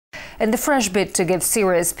In the fresh bid to give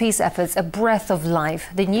Syria's peace efforts a breath of life,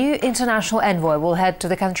 the new international envoy will head to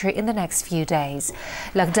the country in the next few days.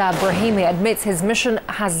 Lakhdar Brahimi admits his mission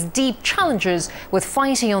has deep challenges, with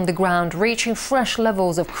fighting on the ground reaching fresh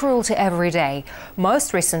levels of cruelty every day.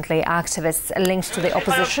 Most recently, activists linked to the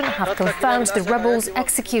opposition have confirmed the rebels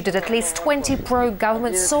executed at least 20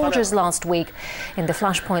 pro-government soldiers last week in the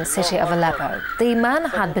flashpoint city of Aleppo. The men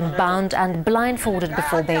had been bound and blindfolded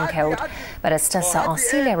before being killed. But as Tessa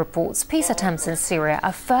Arcelia reports, peace attempts in Syria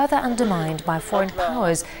are further undermined by foreign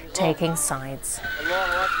powers taking sides.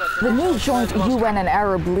 The new joint UN and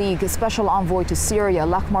Arab League special envoy to Syria,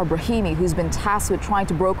 Lakhdar Brahimi, who's been tasked with trying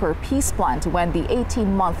to broker a peace plan to end the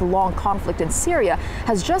 18-month-long conflict in Syria,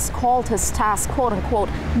 has just called his task, quote-unquote,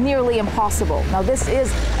 nearly impossible. Now, this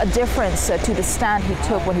is a difference to the stand he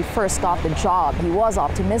took when he first got the job. He was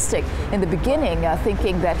optimistic in the beginning,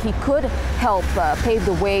 thinking that he could help pave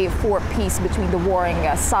the way for peace between the warring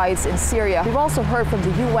sides in Syria. We've also heard from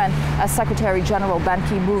the UN Secretary General Ban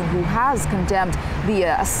Ki-moon, who has condemned the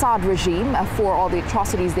Assad regime for all the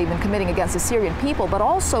atrocities they've been committing against the Syrian people, but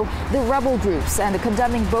also the rebel groups, and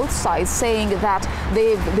condemning both sides, saying that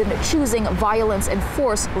they've been choosing violence and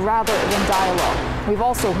force rather than dialogue. We've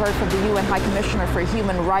also heard from the UN High Commissioner for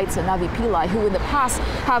Human Rights, Navi Pillay, who in the past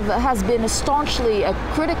has been staunchly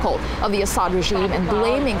critical of the Assad regime and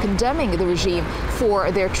condemning the regime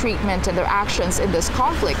for their treatment and their actions in this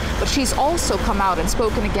conflict. But she's also come out and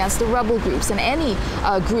spoken against the rebel groups and any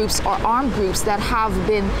groups or armed groups that have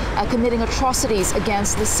been committing atrocities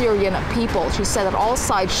against the Syrian people. She said that all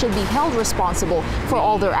sides should be held responsible for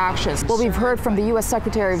all their actions. Well, we've heard from the U.S.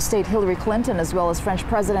 Secretary of State Hillary Clinton as well as French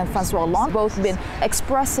President François Hollande, both been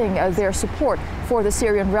expressing their support for the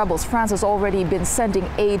Syrian rebels. France has already been sending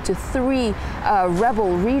aid to 3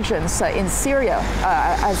 rebel regions in Syria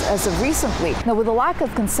as of recently. Now, with a lack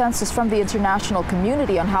of consensus from the international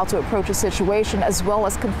community on how to approach a situation, as well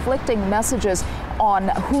as conflicting messages on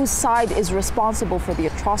whose side is responsible for the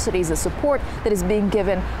atrocities, the support that is being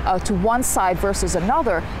given to one side versus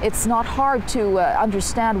another, it's not hard to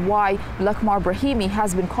understand why Lakhdar Brahimi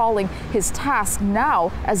has been calling his task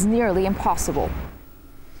now as nearly impossible.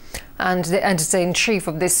 And the editor-in-chief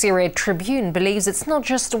of the Syria Tribune believes it's not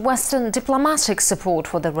just Western diplomatic support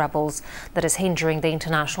for the rebels that is hindering the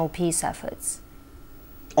international peace efforts.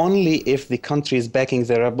 Only if the countries backing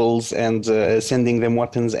the rebels and sending them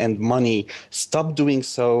weapons and money stop doing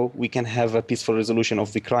so, we can have a peaceful resolution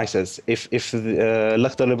of the crisis. If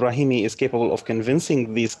Lakhdar Brahimi is capable of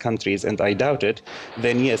convincing these countries, and I doubt it,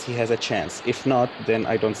 then yes, he has a chance. If not, then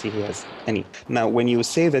I don't see he has any. Now, when you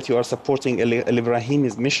say that you are supporting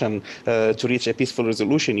Brahimi's mission to reach a peaceful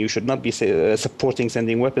resolution, you should not be supporting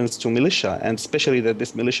sending weapons to militia, and especially that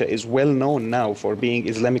this militia is well known now for being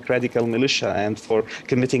Islamic radical militia and for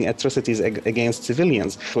committing atrocities against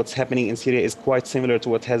civilians. What's happening in Syria is quite similar to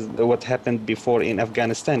what happened before in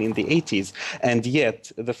Afghanistan in the 80s, and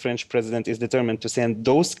yet the French president is determined to send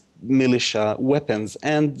those militia weapons,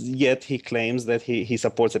 and yet he claims that he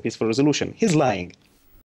supports a peaceful resolution. He's lying.